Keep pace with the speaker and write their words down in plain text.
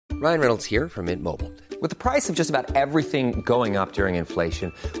Ryan Reynolds here from Mint Mobile. With the price of just about everything going up during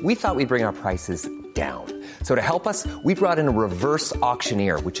inflation, we thought we'd bring our prices down. So to help us, we brought in a reverse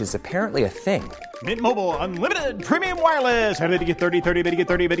auctioneer, which is apparently a thing. Mint Mobile Unlimited Premium Wireless. How to get 30, 30, bit to get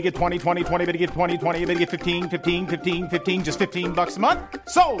 30, bit to get 20, 20, 20, bit to get 20, 20, bit to get 15, 15, 15, 15, just $15 a month?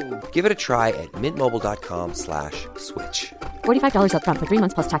 Sold! Give it a try at mintmobile.com/switch. $45 up front for 3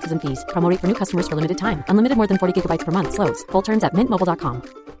 months plus taxes and fees. Promo rate for new customers for limited time. Unlimited more than 40 gigabytes per month. Slows full terms at mintmobile.com.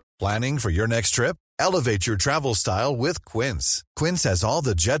 Planning for your next trip? Elevate your travel style with Quince. Quince has all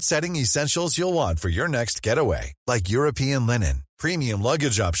the jet-setting essentials you'll want for your next getaway, like European linen, premium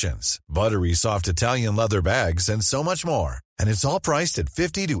luggage options, buttery soft Italian leather bags, and so much more. And it's all priced at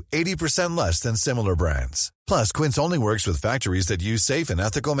 50 to 80% less than similar brands. Plus, Quince only works with factories that use safe and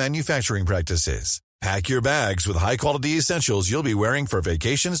ethical manufacturing practices. Pack your bags with high-quality essentials you'll be wearing for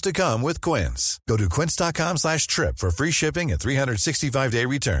vacations to come with Quince. Go to quince.com/trip for free shipping and 365-day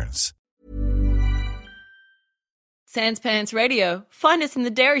returns. Sans Pants Radio. Find us in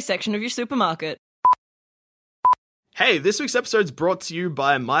the dairy section of your supermarket. Hey, this week's episode is brought to you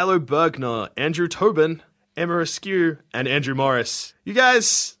by Milo Bergner, Andrew Tobin, Emma Askew, and Andrew Morris. You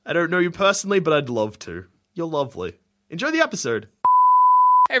guys, I don't know you personally, but I'd love to. You're lovely. Enjoy the episode.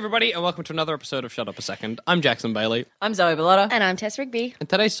 Hey everybody, and welcome to another episode of Shut Up a Second. I'm Jackson Bailey. I'm Zoe Bellotta. And I'm Tess Rigby. And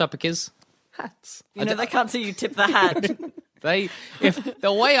today's topic is hats. You know, they can't see you tip the hat. If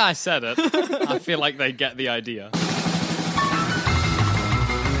the way I said it, I feel like they get the idea.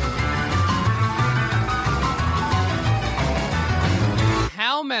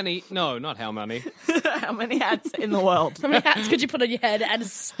 How many? No, not how many. How many hats in the world? How many hats could you put on your head and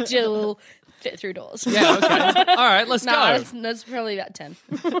still fit through doors? Yeah, okay. All right, let's go. That's probably about 10.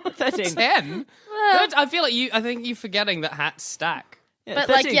 13. 10? Well, I feel like I think you're forgetting that hats stack. Yeah, but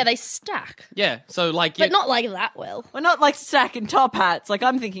 13. like, yeah, they stack. Yeah, so like... But not like that well. We're not like stacking top hats. Like,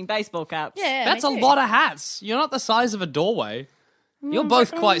 I'm thinking baseball caps. Yeah, That's a me too. lot of hats. You're not the size of a doorway. You're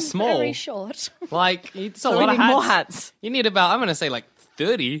both quite small. Very short. Like, it's a So lot we of need hats. more hats. You need about, I'm going to say like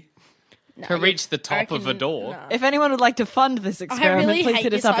 30 to reach the top of a door. No. If anyone would like to fund this experiment, really please hate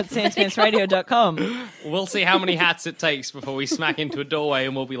hit us this up at hypothetical. sanspantsradio.com. We'll see how many hats it takes before we smack into a doorway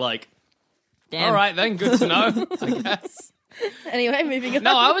and we'll be like, Damn. all right then, good to know, I guess. Anyway, moving on.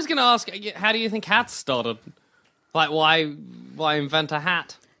 No, I was going to ask, how do you think hats started? Like, why invent a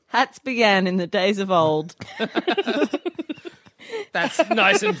hat? Hats began in the days of old. That's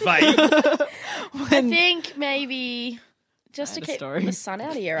nice and vague. I think maybe just to had a keep story. the sun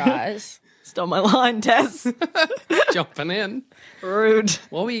out of your eyes. Stole my line, Tess. Jumping in. Rude.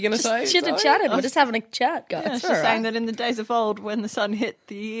 What were you going to say? Should have Sorry? chatted. We're just having a chat, guys. Yeah, It's she's all right. saying that in the days of old, when the sun hit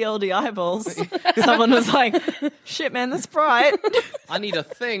the ELD eyeballs, someone was like, shit, man, that's bright. I need a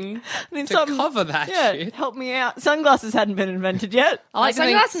thing I mean, to cover that yeah, shit. help me out. Sunglasses hadn't been invented yet. I like to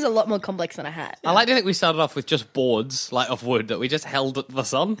think- Sunglasses are a lot more complex than a hat. I like to think we started off with just boards, like of wood, that we just held at the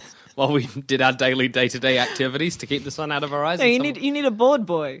sun while we did our daily day-to-day activities to keep the sun out of our eyes. No, and you need a board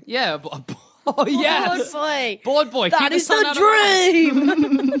boy. Yeah. Oh, yes. Oh, boy. Board boy. keep That is sun out of our eyes.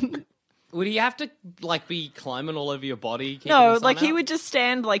 the dream. Would he have to, like, be climbing all over your body? keeping No, the sun like he out? would just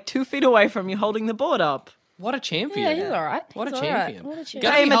stand like 2 feet away from you holding the board up. What a champion. Yeah, he's all right. What a He's all right. champion. What a champion.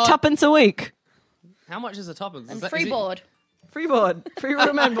 Gotta Pay be him at hard- tuppence a week. How much is a tuppence? And Is that- free is it- board. Free board. Free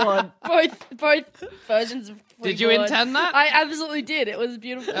room and board. Both versions of free Did you board. intend that? I absolutely did. It was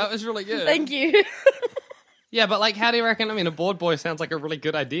beautiful. That was really good. Thank you. Yeah, but, like, how do you reckon? I mean, a board boy sounds like a really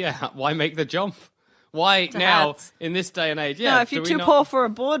good idea. Why make the jump? Why now, hats. in this day and age? Yeah, No, if you're do we too not- poor for a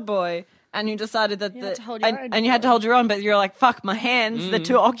board boy and you decided that had to hold your own and you had to hold your own, but you're like, fuck, my hands, they're Mm.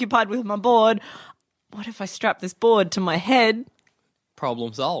 too occupied with my board. What if I strap this board to my head?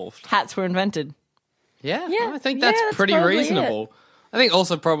 Problem solved. Hats were invented. Yeah, Yeah, I think yeah, that's that's pretty probably reasonable. I think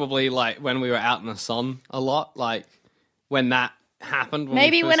also probably like when we were out in the sun a lot, like when that happened. When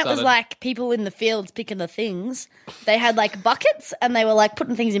Maybe we when first it was started- like people in the fields picking the things, they had like buckets and they were like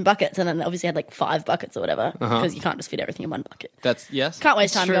putting things in buckets and then they obviously had like 5 buckets or whatever because you can't just fit everything in one bucket. that's yes, Can't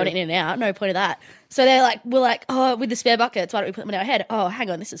waste time true. going in and out. No point of that. So we're like, oh, with the spare buckets, why don't we put them in our head? Oh, hang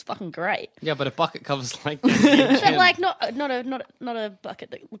on, this is fucking great. yeah, but a bucket covers like. But like not a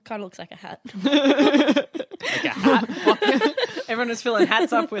bucket that kind of looks like a hat. like a hat bucket. Everyone was filling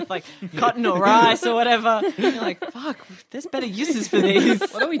hats up with like cotton or rice or whatever. You're like, fuck, there's better uses for these.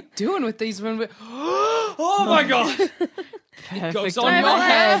 What are we doing with these when we? Oh my god! It goes Perfect. on No, your but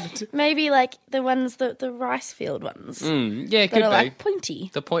like, head. maybe like the ones the rice field ones Yeah, it that could are be. like pointy.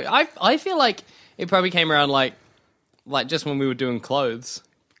 The point. I feel like it probably came around like just when we were doing clothes.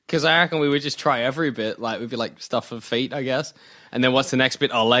 Because I reckon we would just try every bit. Like we'd be like stuff for feet, I guess. And then what's the next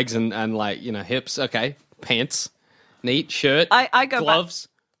bit? Oh, legs and like hips. Okay, pants, neat shirt. I go gloves.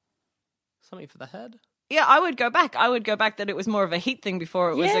 Something for the head. Yeah, I would go back. I would go back that it was more of a heat thing before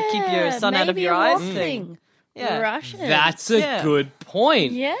it was a keep your sun out of maybe your a eyes warm thing. Yeah. Russian. That's a good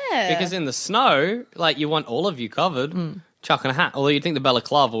point. Yeah. Because in the snow, like, you want all of you covered. Chucking a hat. Although you'd think the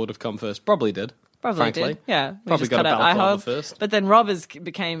balaclava would have come first. Probably did. Probably frankly. did. Yeah. We Probably just got cut a out eye balaclava holes. first. But then robbers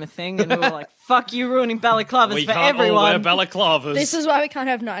became a thing, and we were like, fuck you ruining balaclavas We for can't all everyone. wear balaclavas. This is why we can't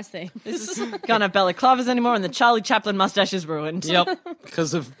have nice things. Can't have balaclavas anymore, and the Charlie Chaplin mustache is ruined. Yep.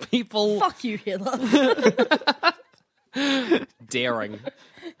 Because of people Fuck you, Hitler. daring.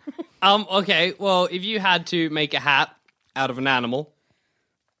 Okay, well, if you had to make a hat out of an animal,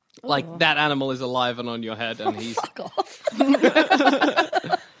 like that animal is alive and on your head, and he's Fuck off.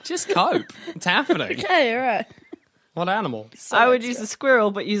 just cope. It's happening. Okay, all right. What animal? I would use a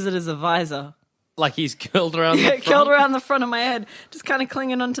squirrel, but use it as a visor. Like he's curled around the front? Curled around the front of my head, just kind of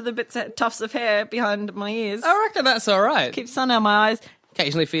clinging onto the tufts of hair behind my ears. I reckon that's all right. Keep sun out my eyes.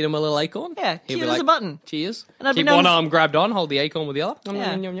 Occasionally feed him a little acorn. Yeah, He'd cute be as a button. Cheers. And I'd be Keep known one as- arm grabbed on, hold the acorn with the other. Yum,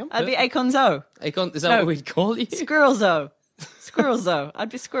 Yeah. yum, yum, yum. I'd be Acornzo. Acorn, is that No. what we'd call you? Squirrelzo. Squirrelzo. I'd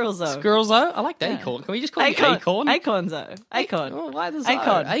be Squirrelzo. Squirrelzo? I like the acorn. Can we just call you acorn? Acornzo. Acorn. Oh, why the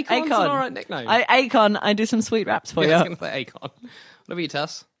Acorn. Acorn's an alright nickname. Acorn. I do some sweet raps for I was you. going to say acorn. What about you,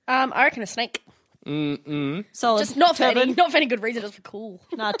 Tess? I reckon a snake. Solid. Just not for turban. any good reason, just for cool.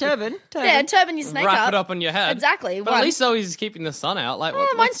 Nah, turban. Yeah, turban your snake Wrap up. it up on your head. Exactly. But at least though he's keeping the sun out. Like,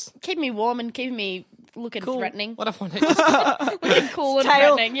 Oh, mine's keeping me warm and keeping me looking threatening. what if one just Looking cool and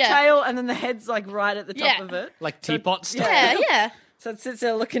Tail, threatening, yeah. tail, and then the head's like right at the top Yeah. of it. like teapot stuff? Yeah. So it sits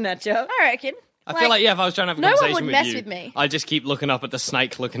there looking at you. I reckon. I feel like, if I was trying to have a no one conversation would with mess you, with me. I'd just keep looking up at the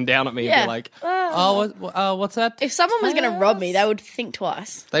snake looking down at me and Yeah. be like, what's that? If someone was going to rob me, they would think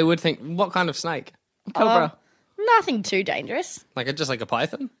twice. They would think, what kind of snake? Cobra. Nothing too dangerous. Just like a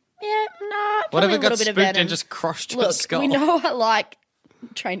python? Yeah, nah. What if probably it a got little bit of spooked venom. and just crushed your Look, skull? we know I like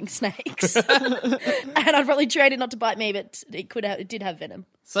training snakes, and I'd probably train it not to bite me, but it did have venom.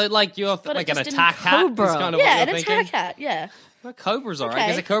 So, like, you're But like it an just didn't attack hat? cobra. Is kind of Yeah, what an you're thinking? attack hat. Yeah. Well, cobra's alright, Okay.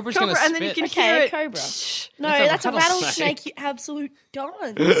 because a cobra's going to Cobra, spit. and then you can hear Okay, it. cobra. No, It's a that's a rattlesnake. rattlesnake, you absolute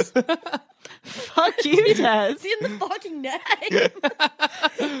dons. Fuck you, Tess. It's in the fucking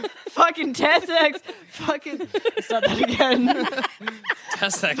name. Fucking Tessex. Fucking. Start that again.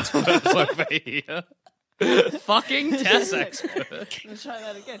 Test experts over here. Fucking test expert. Let's try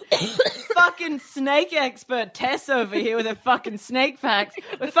that again. Fucking snake expert Tess over here with her fucking snake facts.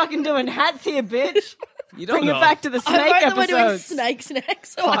 We're fucking doing hats here, bitch. You don't Bring know. it back to the I snake wrote that we're doing episodes. snakes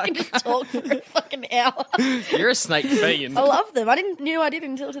next, so I can just talk for a fucking hour. You're a snake fiend. I love them. I didn't knew I did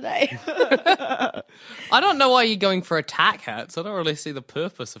until today. I don't know why you're going for attack hats. I don't really see the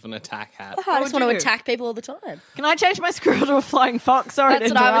purpose of an attack hat. I just would want to you do? attack people all the time. Can I change my squirrel to a flying fox? Sorry That's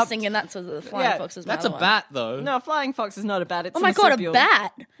to what I was interrupt. thinking. That's what the flying Yeah, fox was. That's a my one. bat, though. No, a flying fox is not a bat. It's Oh my god, a marsupial.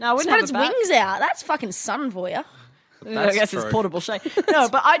 bat! No, I wouldn't Spread have its a bat. wings out. That's fucking sun for you. I guess true. it's portable shape. No,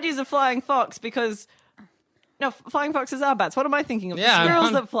 but I'd use a flying fox because... No, flying foxes are bats. What am I thinking of? Yeah, the squirrels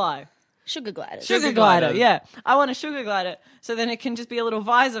I'm- that fly. Sugar gliders. Sugar glider, yeah. I want a sugar glider, so then it can just be a little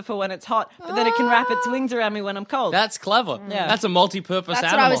visor for when it's hot, but then it can wrap its wings around me when I'm cold. That's clever. Yeah. That's a multi-purpose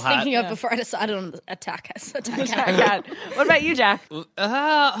That's what animal I was hat. thinking of before I decided on the attack hat. Cat. What about you, Jack?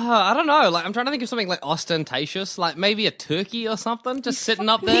 I don't know. Like, I'm trying to think of something like ostentatious, like maybe a turkey or something, just sitting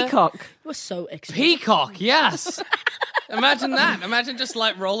up there. Peacock. You were so extra. Peacock, yes. Imagine that. Imagine just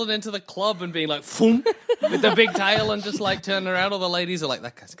like rolling into the club and being like, "Foom," with the big tail and just like turning around. All the ladies are like,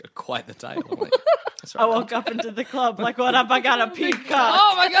 "That guy's got quite the tail." I'm like, "That's right." I woke up into the club like, what up? I got a peacock.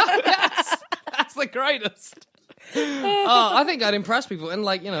 Oh my god, yes, that's the greatest. Oh, I think I'd impress people and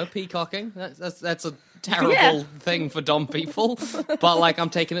like peacocking. That's a terrible Yeah. thing for dumb people, but like I'm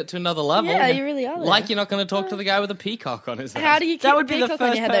taking it to another level. Yeah, you really are there. Like you're not going to talk to the guy with a peacock on his head. How do you keep That would a be the peacock on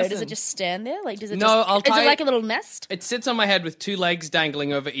first your head though? Does person. it just stand there? Like, does it No, just... I'll Is tie it it- like a little nest? It sits on my head with two legs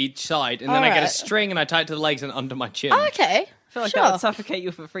dangling over each side, and then I get a Alright. string and I tie it to the legs and under my chin. Oh, okay. I feel like sure. that would suffocate you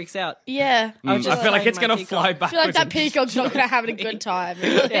if it freaks out. Yeah. I would I just feel like train it's my going to peacock. fly I backwards. feel like that and peacock's not going to have a good time.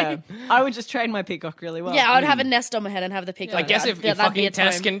 Really. Yeah, I would just train my peacock really well. Yeah, I would have a nest on my head and have the peacock. I guess out. if That'd be fucking its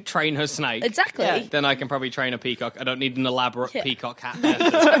Tess home. can train her snake, Exactly. Yeah. then I can probably train a peacock. I don't need an elaborate Yeah. peacock hat.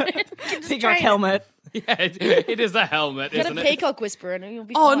 method. peacock train it. helmet. Yeah, it is a helmet, Get isn't a it? peacock whisperer and you'll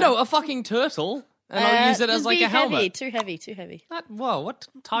be Oh fine. no, a fucking turtle, and I'll use it as It'd like be a helmet. Heavy, too heavy, too heavy. Whoa, what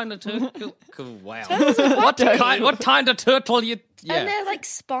kind of turtle? Wow. What kind of turtle you? And Yeah. they're like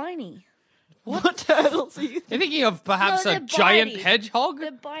spiny. What turtles are you? You're thinking of perhaps No, a they're giant bitey. hedgehog?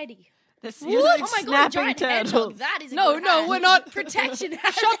 They're bitey. This, Oh you're like my god, snapping giant hedgehog. turtles. That is a No, good no, hat. we're not. Protection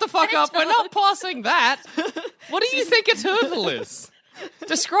hat. Shut the fuck up. We're not passing that. What do you think a turtle is?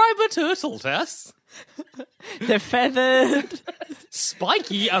 Describe a turtle, Tess. They're feathered.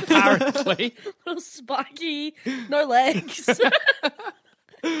 Spiky, apparently. Little spiky, no legs.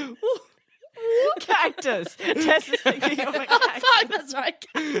 Cactus. Tess is thinking of a Oh, cactus. fuck, that's right.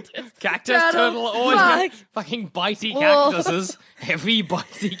 Cactus. Cactus, turtle, always Fuck. fucking bitey Whoa. cactuses. Heavy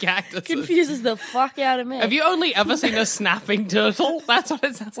bitey cactuses. Confuses the fuck out of me. Have you only ever seen a snapping turtle? That's what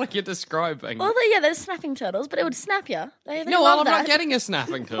it sounds like you're describing. Well, they're snapping turtles, but it would snap you. They No, love I'm that. not getting a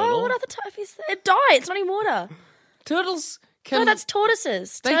snapping turtle. Oh, what other type is that? It die. It's not in water. Turtles can... No, that's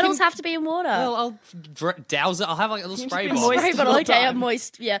tortoises. They Turtles can- have to be in water. Well, I'll douse it. I'll have like a little spray be bottle. moist. Spray bottle, okay, a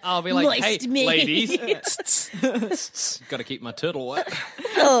moist, yeah. I'll be like, moist hey, me. ladies. Got to keep my turtle wet.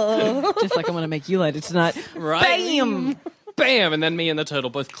 Just like I'm going to make you later tonight. Right? Bam! Bam! And then me and the turtle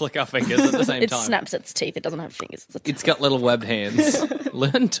both click our fingers at the same It time. snaps its teeth. It doesn't have fingers. It's got little webbed hands.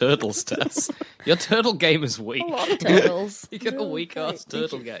 Learn turtles, Tess. Your turtle game is weak. a lot of turtles. You got a weak ass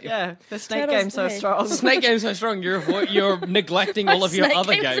turtle game. Yeah, the snake Turtles game's so play. strong. Snake game's so strong, you're neglecting all of your Snake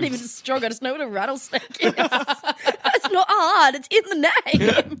other game isn't games. even strong. I just know what a rattlesnake is. That's not hard. It's in the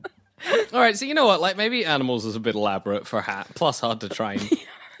name. All right, so you know what? Like maybe animals is a bit elaborate for a hat, plus hard to train.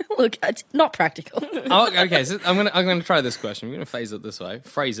 Look, it's not practical. Oh, okay, so I'm gonna try this question. I'm gonna phrase it this way.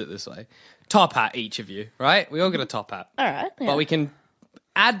 Top hat, each of you, right? We all get a top hat, All right. Yeah. but we can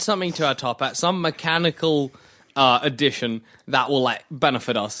add something to our top hat, some mechanical addition that will like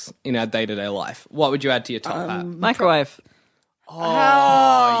benefit us in our day-to-day life. What would you add to your top hat? Microwave.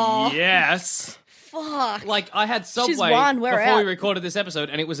 Oh, yes. Fuck. Like I had Subway won, we're before we out. recorded this episode,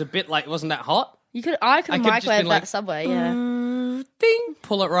 and it was a bit like it wasn't that hot. I could I could just microwave been that like, Subway, yeah. Ding,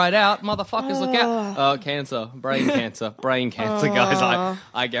 pull it right out, motherfuckers! Look out! Oh, cancer, brain cancer, guys.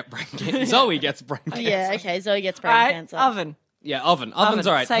 I get brain cancer. Zoe gets brain cancer. Yeah, okay, Zoe gets brain Right, cancer. oven. Yeah, oven's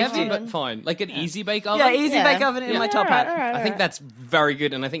all right. Safety. Heavy, but fine. Like an easy bake oven. Yeah, easy Yeah. bake oven in Yeah. my top hat. All right, I think that's very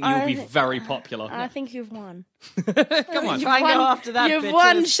good, and I think you'll be very popular. I think you've won. Come on, Try and go after that, You've bitches.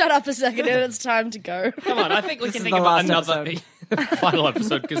 won. Shut up a second, and it's time to go. come on. I think we can is think the about last another final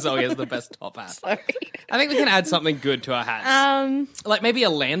episode because Zoe has the best top hat. Sorry. I think we can add something good to our hats, like maybe a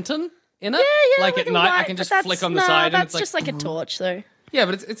lantern in it. Yeah, like at a night, I light, can but just that's- flick on the nah, side, and That's it's like just like a torch, though. yeah,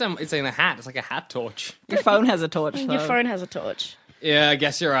 but it's in a hat. It's like a hat torch. Your phone has a torch, though. Your phone has a torch. Yeah, I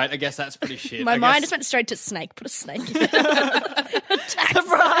guess you're right. I guess that's pretty shit. My I mind guess- just went straight to snake. Put a snake in it.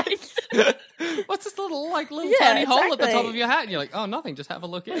 Surprise! What's this little Yeah, tiny hole at the top exactly. of your hat? And you're like, oh, nothing. Just have a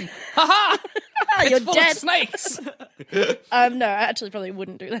look in. Ha ha! You're It's full dead. of snakes. No, I actually probably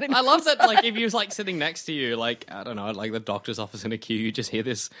wouldn't do that. I love that. Like, if you was like sitting next to you, like I don't know, at, like the doctor's office in a queue, you just hear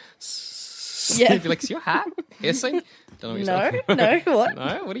this. Yeah. You'd be like, is your hat hissing? Don't know what you're No, talking about. no, what?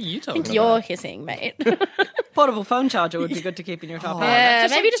 No, what are you I talking think you're about? hissing, mate. Portable phone charger would be good to keep in your top hat.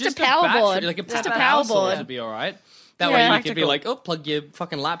 Yeah, maybe like, just a power battery, board. like a Just a power power source board. would be all right. That Yeah. way you could be Practical. like, oh, plug your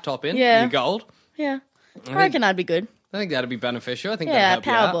fucking laptop in. Yeah. You're gold. Yeah. I reckon that'd be good. I think that'd be beneficial. I think Yeah, that'd help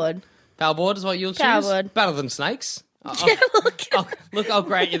you power out. board. Power board is what you'll Power choose. board. Better than snakes. Yeah, look. I'll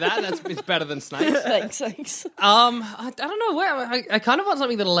grant you that. It's better than snakes. Thanks. I don't know where. I kind of want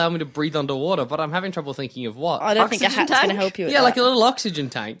something that'll allow me to breathe underwater, but I'm having trouble thinking of what. I don't think a Oxygen hat's going to tank? help you with Yeah, that. like a little oxygen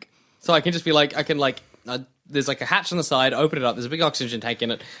tank. So I can just be like, there's like a hatch on the side, open it up, there's a big oxygen tank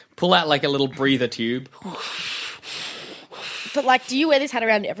in it, pull out like a little breather tube. But, like, do you wear this hat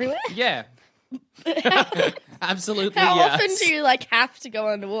around everywhere? Yeah. Absolutely, How yes. often do you, like, have to go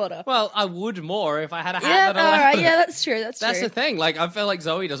underwater? Well, I would more if I had a hat Yeah, that all allowed right. it. Yeah, that's true. That's That's true. the thing. Like, I feel like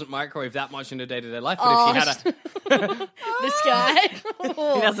Zoe doesn't microwave that much in her day-to-day life, but Oh, if she had a... This guy.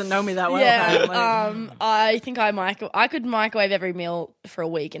 He doesn't know me that well. Yeah, apparently. I think I could microwave every meal for a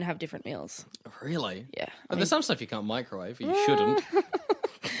week and have different meals. Really? Yeah. But there's some stuff you can't microwave. You shouldn't.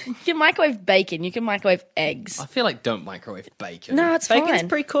 You can microwave bacon. You can microwave eggs. I feel like don't microwave bacon. No, it's Bacon's fine.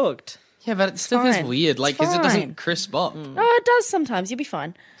 pre-cooked. Yeah, but it still feels fine. weird. Like, It's because it doesn't fine. crisp up. Oh, it does sometimes. You'll be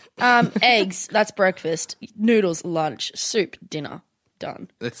fine. Eggs, that's breakfast. Noodles, lunch. Soup, dinner. Done.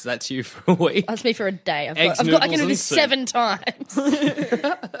 That's you for a week. That's me for a day. Eggs, I can noodles, do and this soup. 7 times.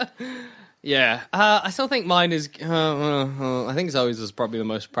 Yeah. I still think mine is... I think Zoe's is probably the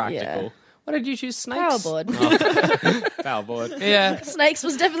most practical. Yeah. What did you choose? Snakes? Power board. Power board. Yeah. Snakes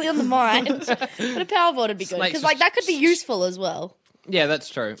was definitely on the mind. But a power board would be good. Snakes Because, was- like, that could be useful as well. Yeah, that's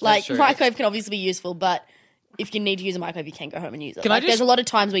true. Like, that's true. microwave can obviously be useful, but if you need to use a microwave, you can go home and use it. Can I Like, just- there's a lot of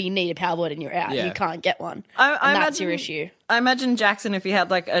times where you need a power board and you're out Yeah. and you can't get one. I and that's imagine- your issue. I imagine Jackson, if he had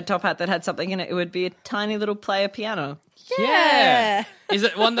like a top hat that had something in it, it would be a tiny little player piano. Yeah. Is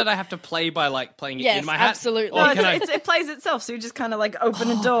it one that I have to play by, like, playing it Yes, in my hat? absolutely. Or No, can I... it plays itself, so you just kind of like open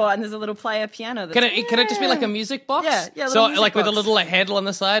a door and there's a little player piano. That's Can it just be like a music box? Yeah, yeah, a So little music like with a box. little like, handle on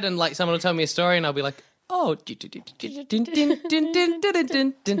the side, and like someone will tell me a story, and I'll be like, Oh, that'd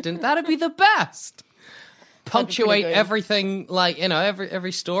be the best. Punctuate good. everything, like, you know,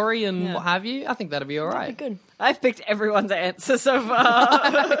 every story and what have you. I think that'd be all right. Good. I've picked everyone's answer so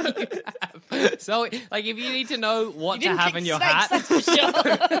far. So, like, if you need to know what to Didn't have pick in your snakes, hat, that's for sure.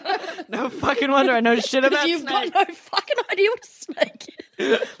 No fucking wonder I know shit about You've snakes. got no fucking idea what a snake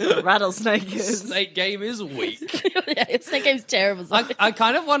is. Rattlesnake is. snake game is weak. Yeah, snake game's terrible. I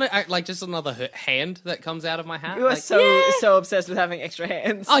kind of want to act like just another hand that comes out of my hat. You are Like, so obsessed with having extra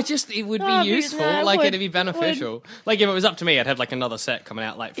hands. it would be Oh, useful. yeah, Like, would, it'd be beneficial. Like, if it was up to me, I'd have like another set coming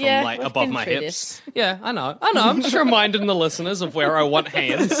out, like, from Yeah, like we've above been my through hips. this. Yeah, I know. I'm just reminding the listeners of where I want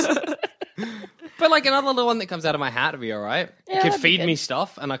hands. But like another little one that comes out of my hat would be all right. Yeah, It could that'd be feed good. me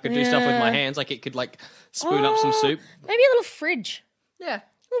stuff, and I could do stuff with my hands. Like, it could like spoon up some soup. Maybe a little fridge. Yeah.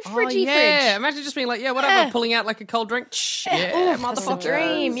 Little fridgy yeah. fridge. Imagine just being like, yeah, whatever, Yeah. pulling out like a cold drink. Yeah, Oof, that's a motherfucker.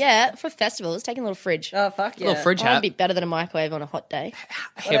 dream. Yeah, for festivals, taking a little fridge. Oh, fuck yeah. Little fridge That'd hat. be better than a microwave on a hot day.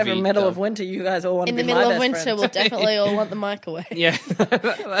 Whatever, Heavy, middle though. of winter, you guys all want In to the be middle my of best winter, friend. we'll definitely all want the microwave. Yeah,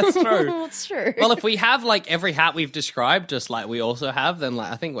 that's true. That's true. Well, if we have like every hat we've described, just like we also have, then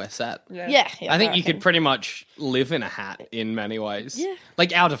like I think we're set. yeah, I think you reckon. could pretty much live in a hat in many ways. Yeah.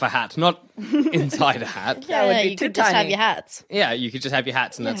 Like out of a hat, not inside a hat. Yeah, would be you too could just have tiny. your hats. Yeah, you could just have your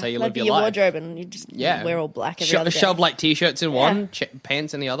hats and that's how you That'd live be your your life. wardrobe, and you just wear all black every other day. Shove like t-shirts in one,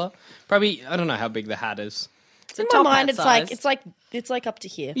 pants in the other. Probably, I don't know how big the hat is. In top my mind, hat it's size. like up to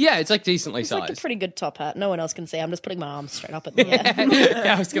here. Yeah, it's like decently It's sized. like a pretty good top hat. No one else can see. I'm just putting my arms straight up at the air.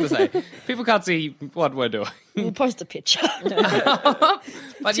 Yeah, I was going to say, people can't see what we're doing. We'll post a picture.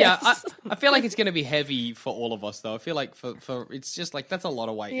 But yeah, I feel like it's going to be heavy for all of us, though. I feel like for it's just like, that's a lot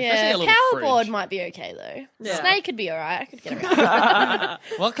of weight. Yeah, Especially a little powerboard fridge. might be okay though. Yeah. Snake could be alright. I could get around.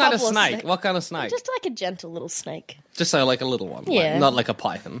 What kind of couple of snake? snake- What kind of snake? Just like a gentle little snake. Just so like a little one. like, Yeah. not like a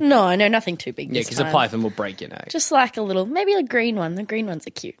python. No, nothing too big. Yeah, this because a time. python will break your neck. Just like a little, maybe a green one. The green ones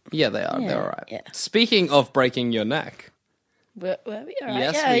are cute. Yeah, they are. Yeah, They're all right. yeah. Speaking of breaking your neck. Were we? All right.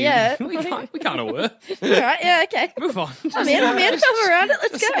 Yes, yeah. we kind of were. All right, yeah, okay. Move on. I'm in. I'm around it.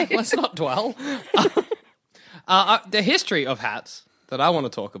 Let's go. Let's not dwell. The history of hats that I want to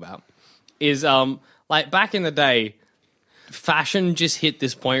talk about is like back in the day, fashion just hit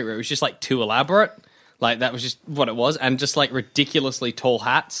this point where it was just like too elaborate. Like that was just what it was, and just like ridiculously tall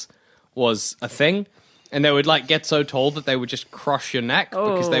hats was a thing. And they would like get so tall that they would just crush your neck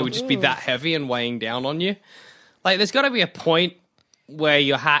because they would just be that heavy and weighing down on you. Like there's got to be a point where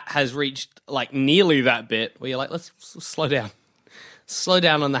your hat has reached like nearly that bit where you're like, let's slow down. Slow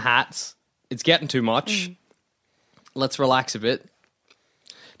down on the hats. It's getting too much. Let's relax a bit.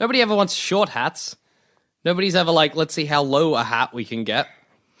 Nobody ever wants short hats. Nobody's ever like, let's see how low a hat we can get.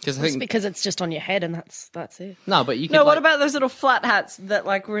 Because I It's think because it's just on your head, and that's it. no, but you can. No, what about those little flat hats that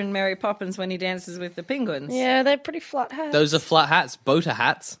like were in Mary Poppins when he dances with the penguins? Yeah, they're pretty flat hats. those are flat hats, boater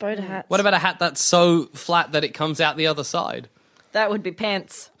hats. Boater hats. What about a hat that's so flat that it comes out the other side? That would be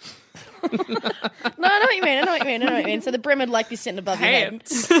pants. No, I know what you mean. So the brim would like be sitting above your head.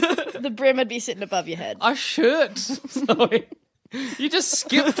 Pants. The brim would be sitting above your head. A shirt. Sorry. You just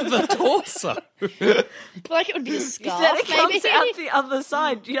skipped the torso. Like it would be a scarf, Then it maybe. comes out the other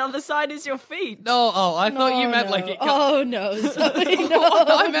side. The other side is your feet. No, I thought you meant like it. Oh no, Zoe, no.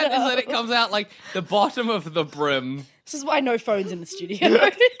 What I meant is that it comes out like the bottom of the brim, This is why no phones in the studio.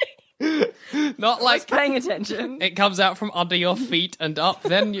 not like Paying attention. it comes out from under your feet and up.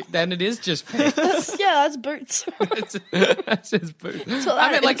 Then it is just pants. Yeah, that's boots. That's just boots. what I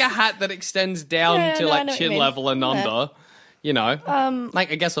that meant like is. a hat that extends down Yeah, to no, I like know what you chin mean. level and Yeah. under. You know,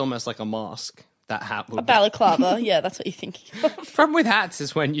 like I guess almost like a mask. That hat would A balaclava. Yeah, that's what you're thinking. Problem with hats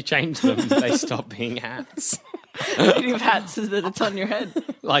is when you change them, they stop being hats. The beauty of hats is that it's on your head.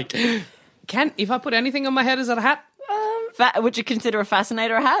 Like, if I put anything on my head, is that a hat? Would you consider a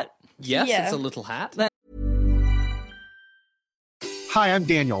fascinator a hat? Yes, Yeah. it's a little hat. Hi, I'm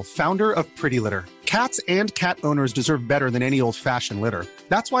Daniel, founder of Pretty Litter. Cats and cat owners deserve better than any old-fashioned litter.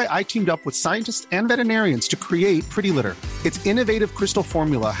 That's why I teamed up with scientists and veterinarians to create Pretty Litter. Its innovative crystal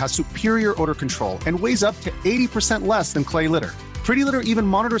formula has superior odor control and weighs up to 80% less than clay litter. Pretty Litter even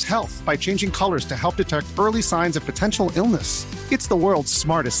monitors health by changing colors to help detect early signs of potential illness. It's the world's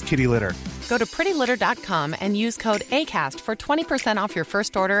smartest kitty litter. Go to prettylitter.com and use code ACAST for 20% off your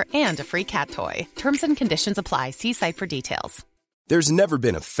first order and a free cat toy. Terms and conditions apply. See site for details. There's never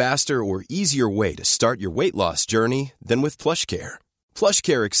been a faster or easier way to start your weight loss journey than with PlushCare.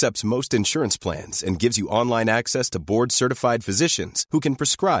 PlushCare accepts most insurance plans and gives you online access to board-certified physicians who can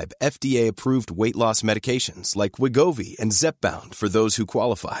prescribe FDA-approved weight loss medications like Wegovy and Zepbound for those who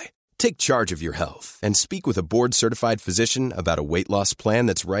qualify. Take charge of your health and speak with a board-certified physician about a weight loss plan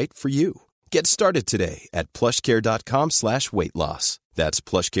that's right for you. Get started today at plushcare.com/weight-loss. That's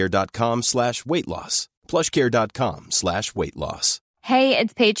plushcare.com/weight-loss. plushcare.com/weight-loss. Hey,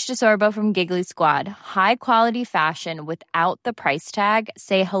 it's Paige DeSorbo from Giggly Squad. High quality fashion without the price tag.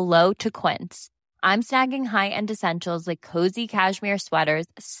 Say hello to Quince. I'm snagging high-end essentials like cozy cashmere sweaters,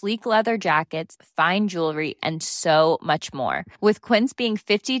 sleek leather jackets, fine jewelry, and so much more. With Quince being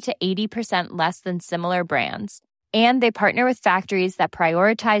 50 to 80% less than similar brands. And they partner with factories that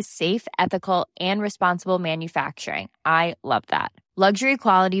prioritize safe, ethical, and responsible manufacturing. I love that. Luxury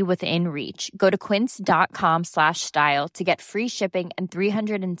quality within reach. Go to quince.com/style to get free shipping and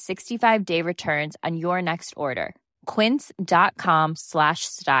 365-day returns on your next order.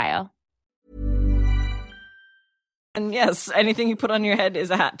 Quince.com/style. And yes, anything you put on your head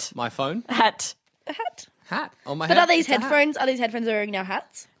is a hat. My phone? Hat. A hat. Hat on my But head. are these It's a hat. headphones? Are these headphones wearing now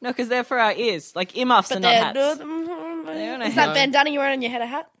hats? No, because they're for our ears. Like earmuffs are not hats. Is that bandana you wear on your head a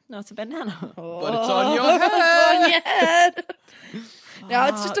hat? No, it's a bandana. But it's on your It's head. on your head. No,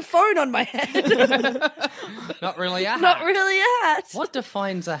 it's just a phone on my head. Not really a hat. Not really a hat. What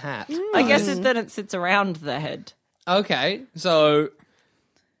defines a hat? I guess it's that it sits around the head. Okay, so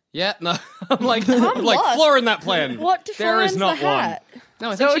yeah, no, I'm like lost. flooring that plan. What There is defines not the hat? one. No,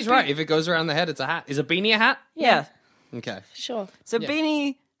 I So think she's it'd be- right. If it goes around the head, it's a hat. Is a beanie a hat? Yeah. Okay. Sure. So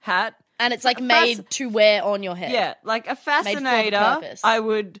beanie, hat. And it's like made to wear on your head. Yeah, like a Made for the fascinator. purpose. I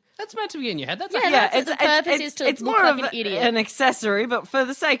would. That's meant to be in your head. That's Yeah, a that's hat. the purpose is to it's look more like of an idiot. an accessory, but for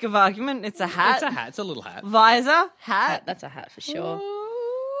the sake of argument, it's a hat. It's a hat. It's a little hat. Visor, hat. That's a hat for sure.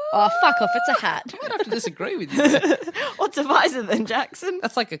 Oh, fuck off. It's a hat. I have to disagree with you. there. What's a visor then, Jackson?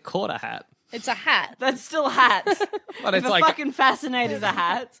 That's like a quarter hat. It's a hat. That's still a hat. But If it's a like fucking fascinator's a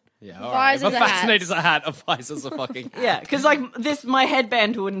hat. yeah, all right. If a Visor's a hat. fascinator's a hat, a visor's a fucking hat. Yeah, because like this, my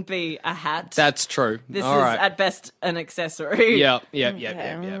headband wouldn't be a hat. That's true. This all is right. at best an accessory. Yeah.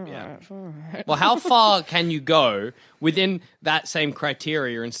 Well, how far can you go within that same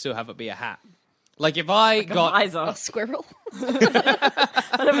criteria and still have it be a hat? Like if I got Visor. A squirrel. I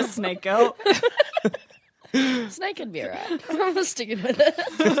have a snake girl. Snake would be alright. I'm sticking with it.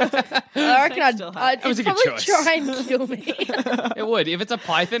 I reckon still I'd That was a it'd good probably choice. try and kill me. it would. If it's a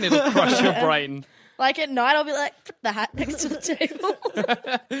python, it'll crush your brain. Like at night, I'll be like, put the hat next to the table.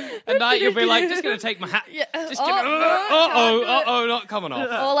 At night, you'll be like, just gonna take my hat. Yeah. Just gonna, not coming off.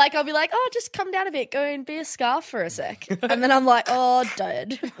 Or like I'll be like, oh, just come down a bit, go and be a scarf for a sec, and then I'm like, oh,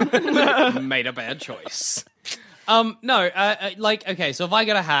 dead. Made a bad choice. No, like okay, so if I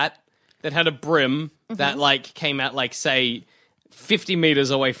got a hat that had a brim that like came out like say 50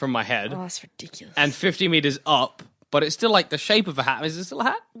 meters away from my head Oh, that's ridiculous. and 50 meters up, but it's still like the shape of a hat. Is it still a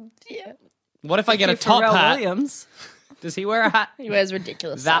hat? Yeah, What if I get a top Pharrell hat? Williams. Does he wear a hat? he wears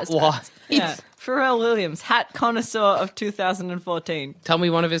ridiculous. That sized what? hats. Yeah. Pharrell Williams, hat connoisseur of 2014. Tell me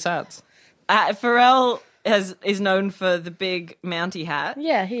one of his hats. Pharrell is known for the big Mountie hat.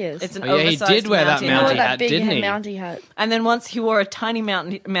 Yeah, he is. It's an Oh, yeah, he oversized did wear that He Mountie wore Mountie that hat, big didn't he? Mountie hat. And then once he wore a tiny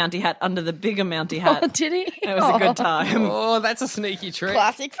Mountie hat under the bigger Mountie hat. Oh, did he? It was a good time. Oh, that's a sneaky trick.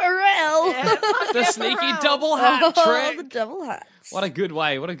 Classic Pharrell. The sneaky double hat Oh, trick. the double hats. What a good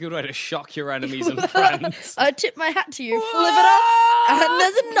way to shock your enemies and friends. I tip my hat to you, flip it up, and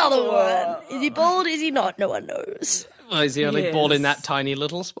there's another one. Is he bald? Is he not? No one knows. Well, is he only Yes. bald in that tiny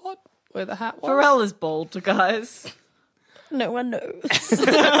little spot where the hat was? Pharrell is bald, guys. No one knows.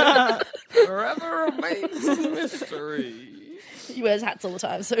 Forever remains a mystery. He wears hats all the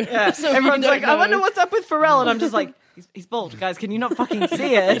time, so, Yeah. so we Everyone's don't like, I know. wonder what's up with Pharrell. And I'm just like, he's bald, guys. Can you not fucking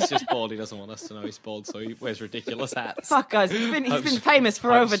see it? He's just bald. He doesn't want us to know he's bald, so he wears ridiculous hats. Fuck, guys. He's been Hopes- famous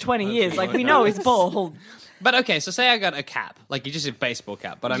for hopes- over 20 hopes years. you Like, won't we know know. he's bald. But okay, so say I got a cap, like you just a baseball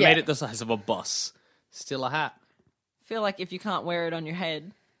cap, but I Yeah. made it the size of a bus. Still a hat. I feel like if you can't wear it on your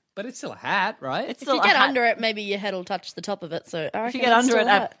head, But it's still a hat, right? it's If still you a get hat. under it, maybe your head will touch the top of it. So I If reckon you get it's under it, still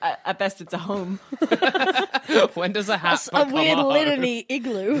a hat. at best, it's a home. When does a hat a become weird a home? litany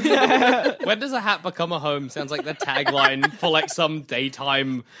igloo. When does a hat become a home? Sounds like the tagline for like some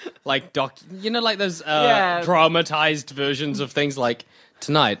daytime like like those Yeah. dramatized versions of things like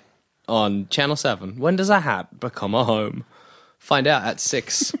tonight on Channel 7. When does a hat become a home? Find out at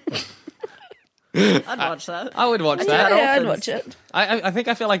 6. I'd watch that. I would watch that. Yeah, I'd watch it. I think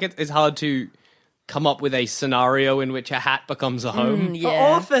I feel like it's hard to come up with a scenario in which a hat becomes a home. For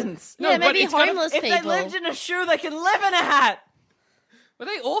Yeah. orphans. Yeah, but maybe it's gotta- homeless If people. they lived in a shoe, they can live in a hat. Were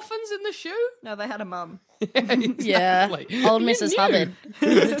they orphans in the shoe? No, they had a mum. Yeah, Exactly. old You Mrs. knew. Hubbard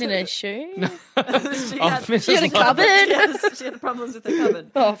lived in a shoe. She Oh, had, Mrs. She had a Hubbard. cupboard. yes, she had problems with her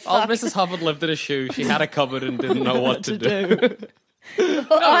cupboard. Oh Old fuck! Mrs. Hubbard lived in a shoe. She had a cupboard and didn't know what to do.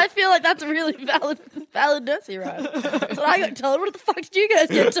 I feel like that's a really valid valid nursery rhyme. That's what I got told. What the fuck did you guys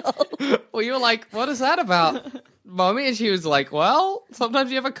get told? Well, you were like, what is that about, Mommy? And she was like, well, sometimes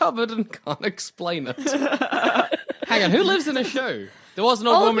you have a cupboard and can't explain it. Hang on, who lives in a shoe? There was an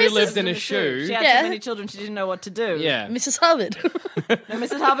old woman who lived in a shoe. She had so many children she didn't know what to do. Yeah. Mrs. Hubbard. No,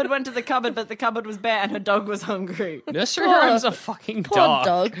 Mrs. Hubbard went to the cupboard, but the cupboard was bare and her dog was hungry. Nursery rhymes are fucking Poor dark.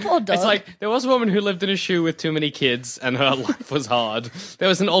 dog. Poor dog. It's like, there was a woman who lived in a shoe with too many kids and her life was hard. There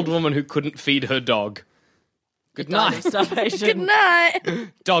was an old woman who couldn't feed her dog. Good Died night. of starvation. Good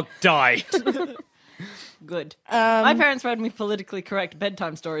night. Dog died. Good. My parents read me politically correct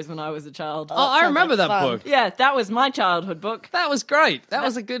bedtime stories when I was a child. Oh, I remember like that fun. book. Yeah, that was my childhood book. That was great. That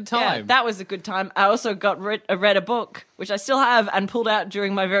was a good Yeah, time. that was a good time. I also read a book, which I still have and pulled out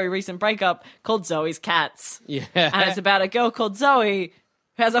during my very recent breakup, called Zoe's Cats. Yeah. And it's about a girl called Zoe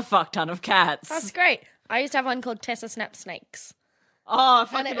who has a fuck ton of cats. That's great. I used to have one called Tessa Snap Snakes. Oh, And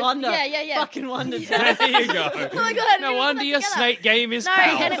fucking it was- wonder. yeah. Fucking wonder. There you go. Oh my God, No wonder your snake game is No,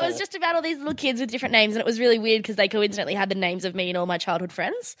 powerful. and it was just about all these little kids with different names, and it was really weird because they coincidentally had the names of me and all my childhood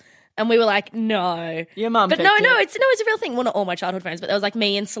friends. And we were like, no. Your mum But picked no, it. it's a real thing. Well, not all my childhood friends, but there was like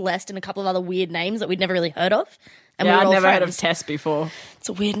me and Celeste and a couple of other weird names that we'd never really heard of. And Yeah, we were I'd all never heard of friends. Tess before. It's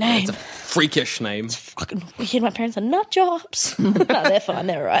a weird name. Freakish name. Fucking weird. My parents are nut jobs. No, they're fine.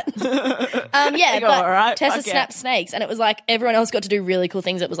 They're all right. Yeah, go but all right. Tessa Fuck yeah. Snap Snakes. And it was like everyone else got to do really cool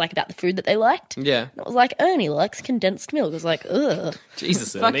things. It was like about the food that they liked. Yeah. And it was like Ernie likes condensed milk. It was like, ugh.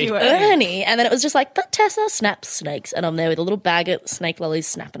 Jesus, Fuck Ernie. you, Ernie. Ernie. And then it was just like, but Tessa snaps snakes. And I'm there with a little bag of snake lollies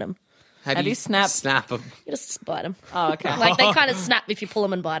snapping them. How do you snap? Snap them. You just bite them. Oh, okay. Like they kind of snap if you pull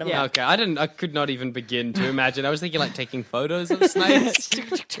them and bite them. Yeah. Okay, I could not even begin to imagine. I was thinking like taking photos of snakes.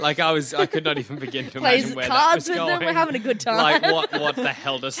 I could not even begin to Plays imagine where cards that was with going. them. We're having a good time. Like what the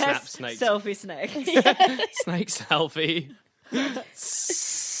hell does snap Tess snakes? selfie snakes. Snake selfie.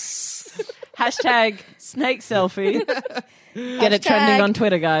 Hashtag Snake selfie. Get it trending on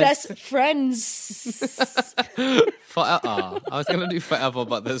Twitter, guys. best friends. I was gonna do forever,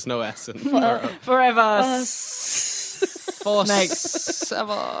 but there's no S in Forever. for snakes.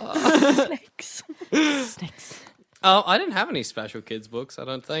 ever. Snakes. Snakes. Oh, I didn't have any special kids books. I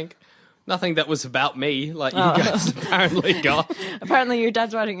don't think. Nothing that was about me, like you guys apparently got. Apparently, your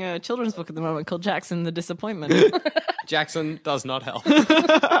dad's writing a children's book at the moment called Jackson the Disappointment. Jackson does not help.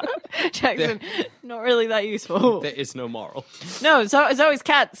 Jackson, not really that useful. There is no moral. No, Zoe's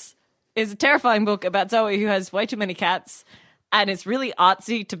Cats is a terrifying book about Zoe who has way too many cats, and it's really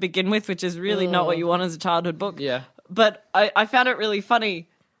artsy to begin with, which is really not what you want as a childhood book. Yeah. But I found it really funny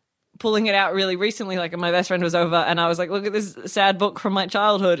pulling it out really recently. Like, my best friend was over, and I was like, look at this sad book from my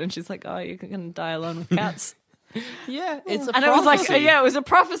childhood. And she's like, oh, you're going to die alone with cats. Yeah, it's a And it was like, prophecy. yeah, it was a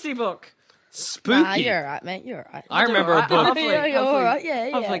prophecy book. Spooky. Nah, you're all right, mate. You're all right. I remember a book. Hopefully, Yeah, you're all hopefully- right. Yeah,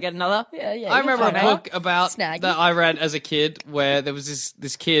 yeah. Hopefully get another. Yeah, yeah. I you're remember a fine, book mate. about Snaggy. that I read as a kid where there was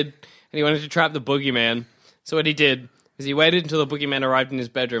this kid and he wanted to trap the boogeyman. So what he did is he waited until the boogeyman arrived in his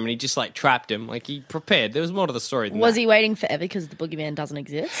bedroom and he just like trapped him. Like he prepared. There was more to the story than Was that. he waiting forever because the boogeyman doesn't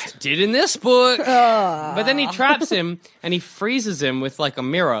exist? Did in this book. But then he traps him and he freezes him with like a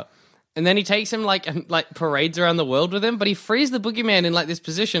mirror. And then he takes him and parades around the world with him, but he frees the boogeyman in like this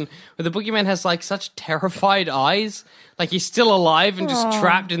position where the boogeyman has like such terrified eyes, like he's still alive and just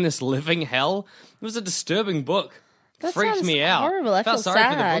trapped in this living hell. It was a disturbing book. That Freaked sounds me out. horrible. I Felt feel sorry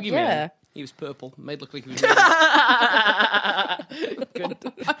sad, for the boogeyman. yeah. He was purple, made look like he was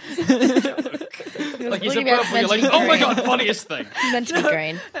like he's a boogeyman's purple. You're meant like, to be oh my green. god, funniest thing. Meant to be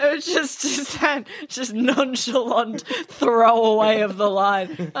green. It was just nonchalant throwaway of the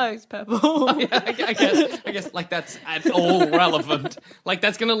line. Oh, it's purple. I guess like that's at all relevant. Like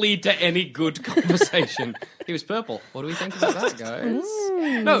that's going to lead to any good conversation. He was purple. What do we think about that,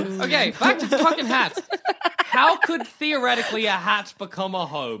 guys? No, okay, back to fucking hats. How could theoretically a hat become a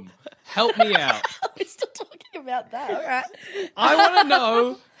home? Help me out. We're still talking about that. All right. I want to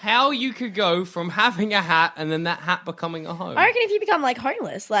know how you could go from having a hat and then that hat becoming a home. I reckon if you become like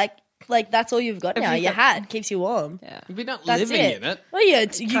homeless, like that's all you've got now. Your hat keeps you warm. Yeah. You're not That's living it. in it. Well, yeah,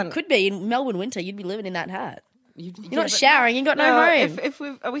 you could be in Melbourne winter. You'd be living in that hat. You're not showering. You got no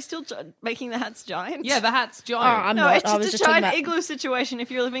home. Are we still making the hats giant? Yeah, the hat's Oh, giant. I'm No, not. it's I was just a just talking giant about. igloo situation if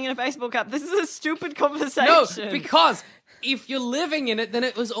you're living in a baseball cap. This is a stupid conversation. No, because if you're living in it, then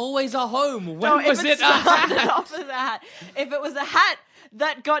it was always a home. When No, was if it a started hat? off as a hat. If it was a hat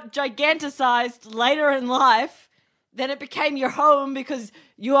that got giganticized later in life, then it became your home because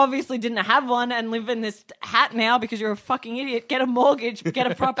you obviously didn't have one and live in this hat now because you're a fucking idiot. Get a mortgage, get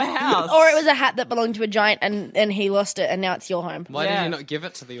a proper house. Or it was a hat that belonged to a giant and he lost it and now it's your home. Why did Yeah. you not give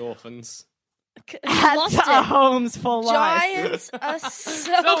it to the orphans? Hats lost are it. homes for lice. Giants are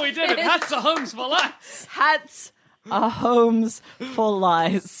so. No, we didn't. Hats are homes for life. Hats are homes for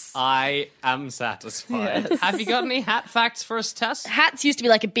lice. I am satisfied. Yes. Have you got any hat facts for us, Tess? Hats used to be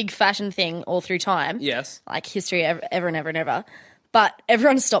like a big fashion thing all through time. Yes. Like history ever and ever and ever. But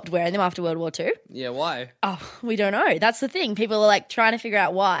everyone stopped wearing them after World War II. Yeah, why? Oh, we don't know. That's the thing. People are like trying to figure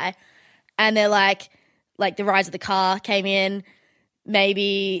out why. And they're like the rise of the car came in.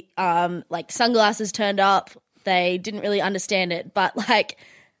 Maybe like sunglasses turned up. They didn't really understand it. But like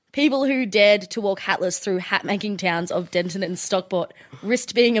people who dared to walk hatless through hat-making towns of Denton and Stockport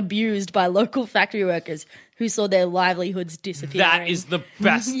risked being abused by local factory workers who saw their livelihoods disappearing. That is the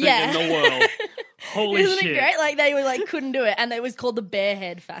best thing in the world. Holy Isn't shit. it great? Like they were like couldn't do it, and it was called the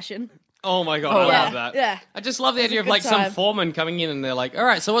barehead fashion. Oh my god, I yeah, love that. yeah. I just love the idea of a like good some time. foreman coming in and they're like, all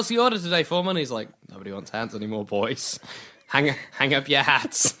right, so what's the order today, foreman? He's like, nobody wants hats anymore, boys. Hang up your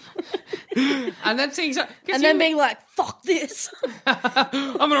hats. And then seeing And then being like, fuck this.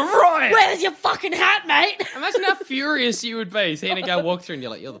 I'm gonna riot. Where's your fucking hat, mate? Imagine how furious you would be seeing a guy walk through and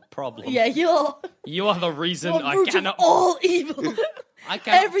you're like, you're the problem. Yeah, you're You are the reason I root of cannot. all evil. I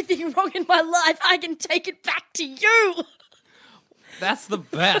cannot. Everything wrong in my life, I can take it back to you. That's the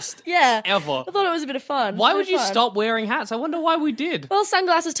best. Yeah. Ever. I thought it was a bit of fun. Why Bit would of you fun. stop wearing hats? I wonder why we did. Well,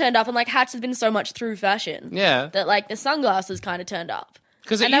 sunglasses turned up, and like hats have been so much through fashion. Yeah. That like the sunglasses kind of turned up.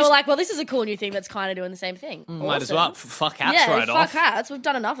 'Cause it And they used- were like, well, this is a cool new thing that's kind of doing the same thing. Might as Awesome. well fuck hats yeah, right fuck off. hats. We've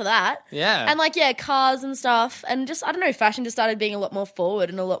done enough of that. Yeah. And like, yeah, cars and stuff. And just, I don't know, fashion just started being a lot more forward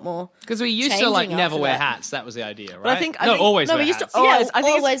and a lot more. Because we used to like changing never after wear that. hats. That was the idea, right? But I think always no, wear we used to- hats. Yeah, Always. I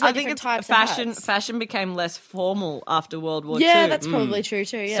think always it's, wear I think different it's types of fashion. hats. Fashion became less formal after World War II. Yeah, that's probably true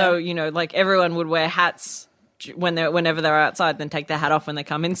too. Yeah. So you know, like everyone would wear hats whenever they're outside, then take their hat off when they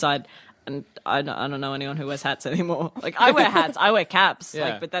come inside. And I don't know anyone who wears hats anymore. Like I wear hats, I wear caps. Yeah.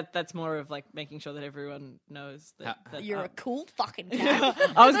 Like, but that's more of like making sure that everyone knows that, you're a cool fucking cat.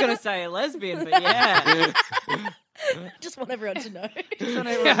 I was gonna say a lesbian, but yeah. Just want everyone to know. I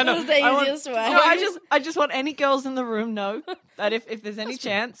know. That's the I want- easiest way. No, I just want any girls in the room know that if there's any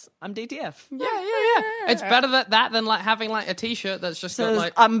chance, I'm DTF. Yeah. It's better that than like having like a T-shirt that's just got Says,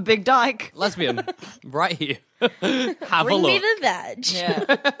 like I'm a big dyke. lesbian right here. Have Bring a me look. the veg.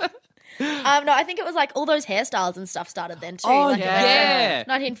 Yeah. No, I think it was like all those hairstyles and stuff started then too. Oh, like yeah.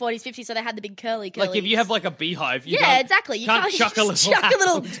 1940s, 50s, so they had the big curly. Like if you have like a beehive, you yeah, can't, exactly. You can't can't chuck a just little chuck hat a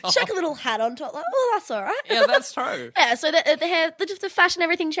little on top. chuck a little hat on top. Like, oh, that's all right. Yeah, that's true. Yeah, so the hair, the fashion,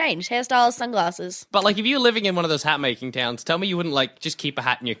 everything changed. Hairstyles, sunglasses. But like if you're living in one of those hat making towns, tell me you wouldn't like just keep a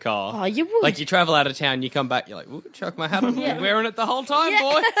hat in your car. Oh, you would. Like you travel out of town, you come back, you're like, ooh, chuck my hat on. Yeah. I'm wearing it the whole time, Yeah.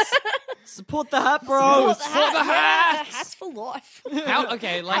 boys. Support the hat, bros. the hat, the yeah, hats. hats for life. How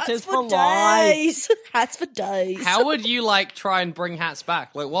okay, like Hats for for life. days. Hats for days. how would you like try and bring hats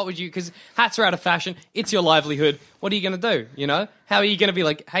back? Like what would you, because hats are out of fashion, it's your livelihood. What are you going to do, you know? How are you going to be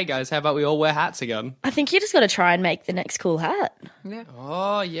like, hey guys, how about we all wear hats again? I think you just got to try and make the next cool hat.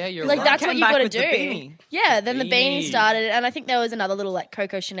 Oh, yeah, you're Like right. that's Came what you back got to with do. the beanie. Yeah, then the beanie Beanie. started, and I think there was another little like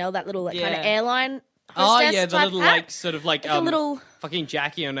Coco Chanel, that little like kind of Yeah. airline. Oh, hostess yeah, the type little hat. like sort of like, Like a little- fucking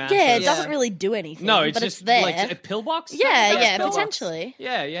Jackie on Yeah, it Yeah. doesn't really do anything. No, it's but just it's there. like a pillbox? Yeah, That's yeah, pillbox. potentially.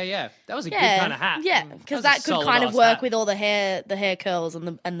 Yeah. That was a Yeah, good kind of hat. yeah, because that could kind of work with all the hair curls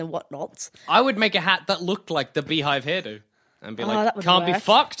and the whatnots. I would make a hat that looked like the beehive hairdo and be Oh, like, that would can't be work.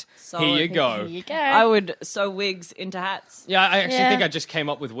 fucked. Solid. Here you go. Here you go. I would sew wigs into hats. Yeah, I actually Yeah. think I just came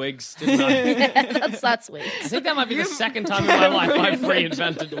up with wigs, didn't I? that's sweet. I think that might be the second time in my life I've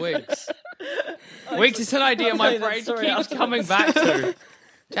reinvented wigs. Wigs is an idea my tell you that brain story keeps coming back to.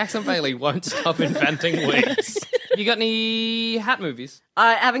 Jackson Bailey won't stop inventing wigs. You got any hat movies?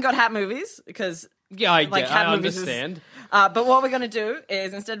 I haven't got hat movies because Yeah, I, like get, hat I movies is- understand. but what we're going to do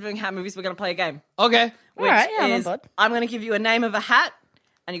is instead of doing hat movies, we're going to play a game. Okay. All right, yeah, I'm on is board. I'm going to give you a name of a hat,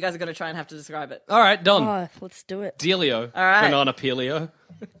 and you guys are going to try and have to describe it. All right, done. Oh, let's do it. Dealio. All right. Banana peelio.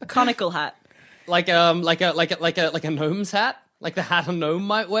 Conical hat. Like a gnome's hat? Like the hat a gnome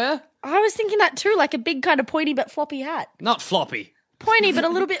might wear? I was thinking that too, like a big kind of pointy but floppy hat. Not floppy. Pointy but a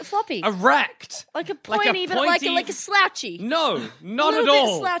little bit floppy. Erect. Like a pointy, but pointy- like a slouchy. No, not Little at bit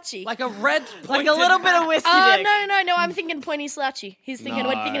all. slouchy. Like a red Like pointed a little bit hat. of whiskey Oh dick. no! I'm thinking pointy slouchy. We're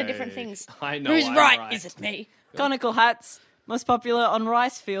thinking of different things. I know. Who's I'm right? Is it me? Conical hats, most popular on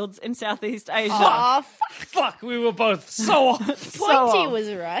rice fields in Southeast Asia. Oh, fuck. Fuck, we were both so off. So Pointy off. was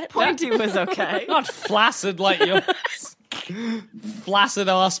right. Pointy was okay. Not flaccid like your flaccid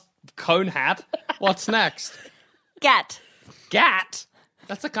ass cone hat. What's next? Gat. Gat?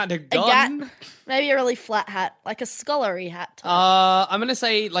 That's a kind of A gun. gat. Maybe a really flat hat, like a scholarly hat. I'm gonna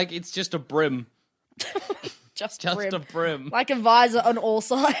say like it's just a brim. Just Just brim. a brim. Like a visor on all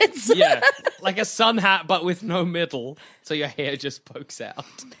sides. Yeah, like a sun hat, but with no middle, so your hair just pokes out.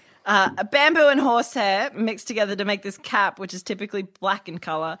 Bamboo and horsehair mixed together to make this cap, which is typically black in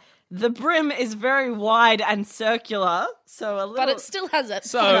color. The brim is very wide and circular, so a little. But it still has a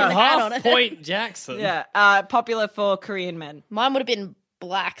So fucking hat on half it. point Jackson. Yeah, popular for Korean men. Mine would have been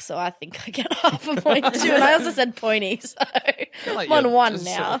black, so I think I get half a point too. And I also said pointy, so Like I'm on you're one just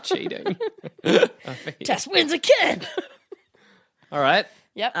now. Sort of cheating. Tess wins again. All right.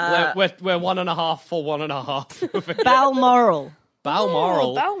 Yep. We're 1.5 for 1.5. Balmoral.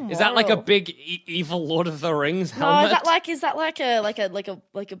 Balmoral. Balmoral. Is that like a big evil Lord of the Rings No, helmet? is that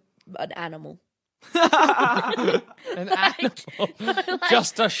like an animal? An animal?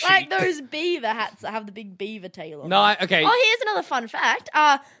 Just a sheep. Like those beaver hats that have the big beaver tail on No, them. okay. Oh, here's another fun fact.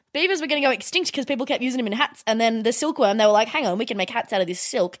 Beavers were going to go extinct because people kept using them in hats, and then the silkworm, they were like, hang on, we can make hats out of this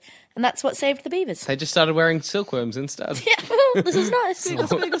silk, and that's what saved the beavers. They just started wearing silkworms instead. Yeah, well, this is nice.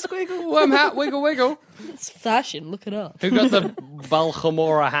 Squiggle, squiggle. Worm hat, wiggle, wiggle. It's fashion, look it up. Who got the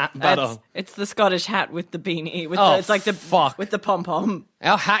Balchamora hat better? It's the Scottish hat with the beanie. With Oh, it's like the fuck. with the pom pom.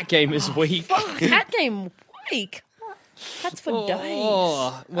 Our hat game is weak. Hat game weak. Hats for days.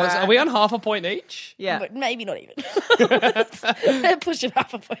 Oh, are we on half a point each? Yeah. But maybe not even. Push it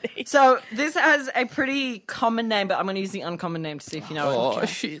half a point each. So this has a pretty common name, but I'm going to use the uncommon name to see if you know it. Oh,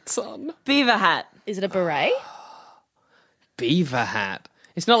 shit, son. Beaver hat. Is it a beret? Beaver hat.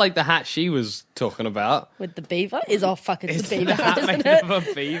 It's not like the hat she was talking about. With the beaver? It's Is a beaver the hat, hat isn't made it? of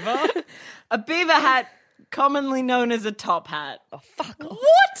a beaver? A beaver hat, commonly known as a top hat. Oh, fuck off.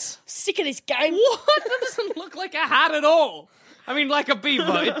 What? Sick of this game. What? That doesn't look like a hat at all. I mean, like a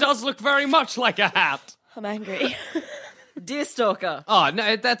beaver. It does look very much like a hat. I'm angry. Deerstalker. Oh,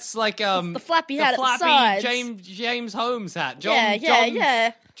 no, that's like the flappy hat at the flappy sides. James Holmes hat.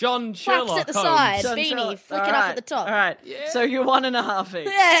 Yeah. John Flaps Sherlock at the Holmes. side, John beanie, Sherlock. flicking All up right, at the top. All right. So you're 1.5 each.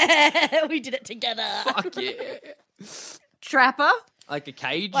 Yeah, we did it together. Fuck yeah. Trapper. Like a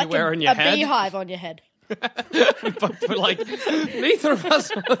cage Like you wear on your a head. beehive on your head. but like, neither of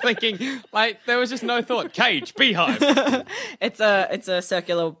us were thinking, like, there was just no thought. Cage, beehive. It's a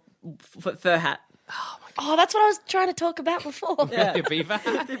circular fur hat. Oh, that's what I was trying to talk about before. Yeah. Your beaver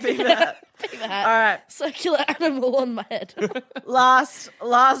hat. Beaver hat. Beaver hat. All right. Circular animal on my head.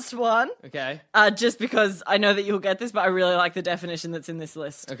 Last one. Okay. Just because I know that you'll get this, but I really like the definition that's in this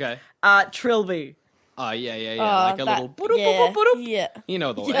list. Okay. Trilby. Oh, yeah. Oh, Like a that- little boop, boop, boop, boop. Yeah. You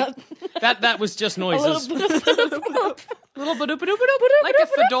know the way. Yep. That was just A noises. little Little like a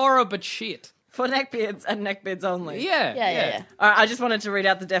fedora, but shit. For neckbeards and neckbeards only. Yeah. All right, I just wanted to read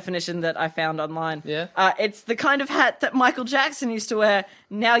out the definition that I found online. Yeah. It's the kind of hat that Michael Jackson used to wear.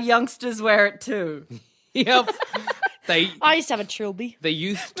 Now youngsters wear it too. Yep. I used to have a trilby. The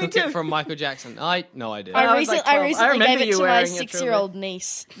youth took it from Michael Jackson. No idea. I was like 12. I recently remember gave it you to my wearing your 6-year-old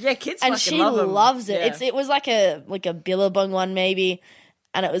niece. Yeah, kids And fucking she love them. loves it. Yeah. It was like a Billabong one maybe.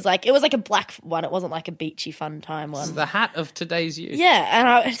 And it was like a black one. It wasn't like a beachy fun time one. It's the hat of today's youth.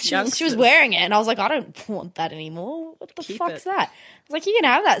 Yeah, and she was Youngsters. wearing it, and I was like, I don't want that anymore. What the Keep fuck's it. that? I was like, you can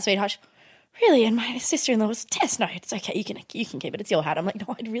have that, sweetheart. She, really? And my sister-in-law was, Tess, no, it's okay. You can keep it. It's your hat. I'm like,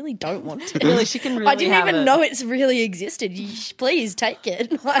 no, I really don't want to. Really, she can really I didn't have even it. know it's really existed. Please take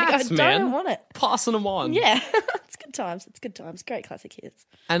it. Like, Hats, I don't man. want it. Passing them on. Yeah, it's good times. It's good times. Great classic hits.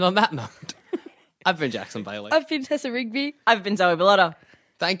 And on that note, I've been Jackson Bailey. I've been Tessa Rigby. I've been Zoe Bellotta.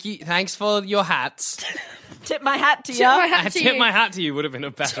 Thank you. Thanks for your hats. Tip my hat to Tip my you. hat I to tip you. my hat to you would have been a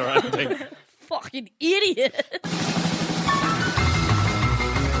better ending. Fucking idiot.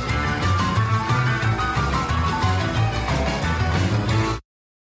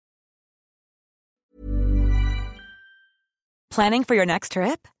 Planning for your next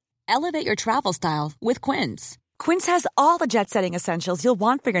trip? Elevate your travel style with Quince. Quince has all the jet-setting essentials you'll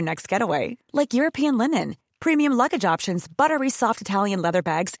want for your next getaway, like European linen, premium luggage options, buttery soft Italian leather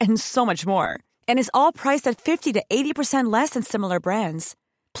bags, and so much more. And is all priced at 50 to 80% less than similar brands.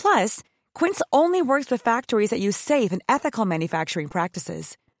 Plus, Quince only works with factories that use safe and ethical manufacturing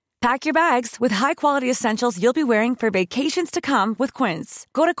practices. Pack your bags with high-quality essentials you'll be wearing for vacations to come with Quince.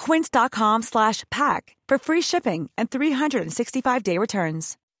 Go to quince.com/pack for free shipping and 365-day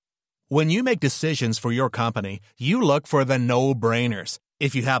returns. When you make decisions for your company, you look for the no-brainers.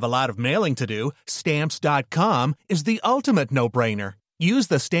 If you have a lot of mailing to do, Stamps.com is the ultimate no-brainer. Use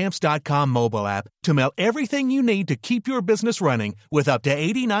the Stamps.com mobile app to mail everything you need to keep your business running with up to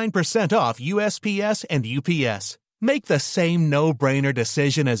 89% off USPS and UPS. Make the same no-brainer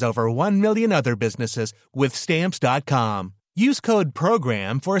decision as over 1 million other businesses with Stamps.com. Use code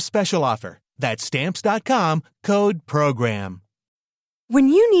PROGRAM for a special offer. That's Stamps.com, code PROGRAM. When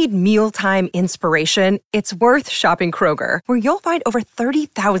you need mealtime inspiration, it's worth shopping Kroger, where you'll find over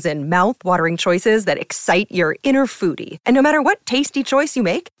 30,000 mouth-watering choices that excite your inner foodie. And no matter what tasty choice you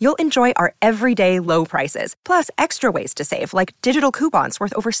make, you'll enjoy our everyday low prices, plus extra ways to save, like digital coupons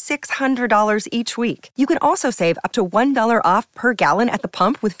worth over $600 each week. You can also save up to $1 off per gallon at the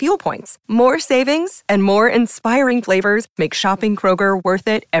pump with fuel points. More savings and more inspiring flavors make shopping Kroger worth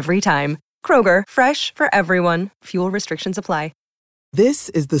it every time. Kroger, fresh for everyone. Fuel restrictions apply. This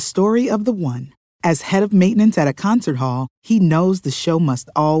is the story of the one. As head of maintenance at a concert hall, he knows the show must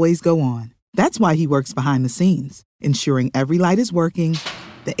always go on. That's why he works behind the scenes, ensuring every light is working,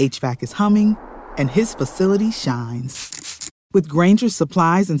 the HVAC is humming, and his facility shines. With Grainger's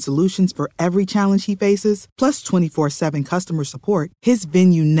supplies and solutions for every challenge he faces, plus 24/7 customer support, his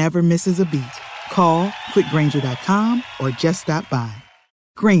venue never misses a beat. Call quickgrainger.com or just stop by.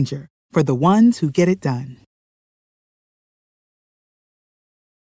 Grainger, for the ones who get it done.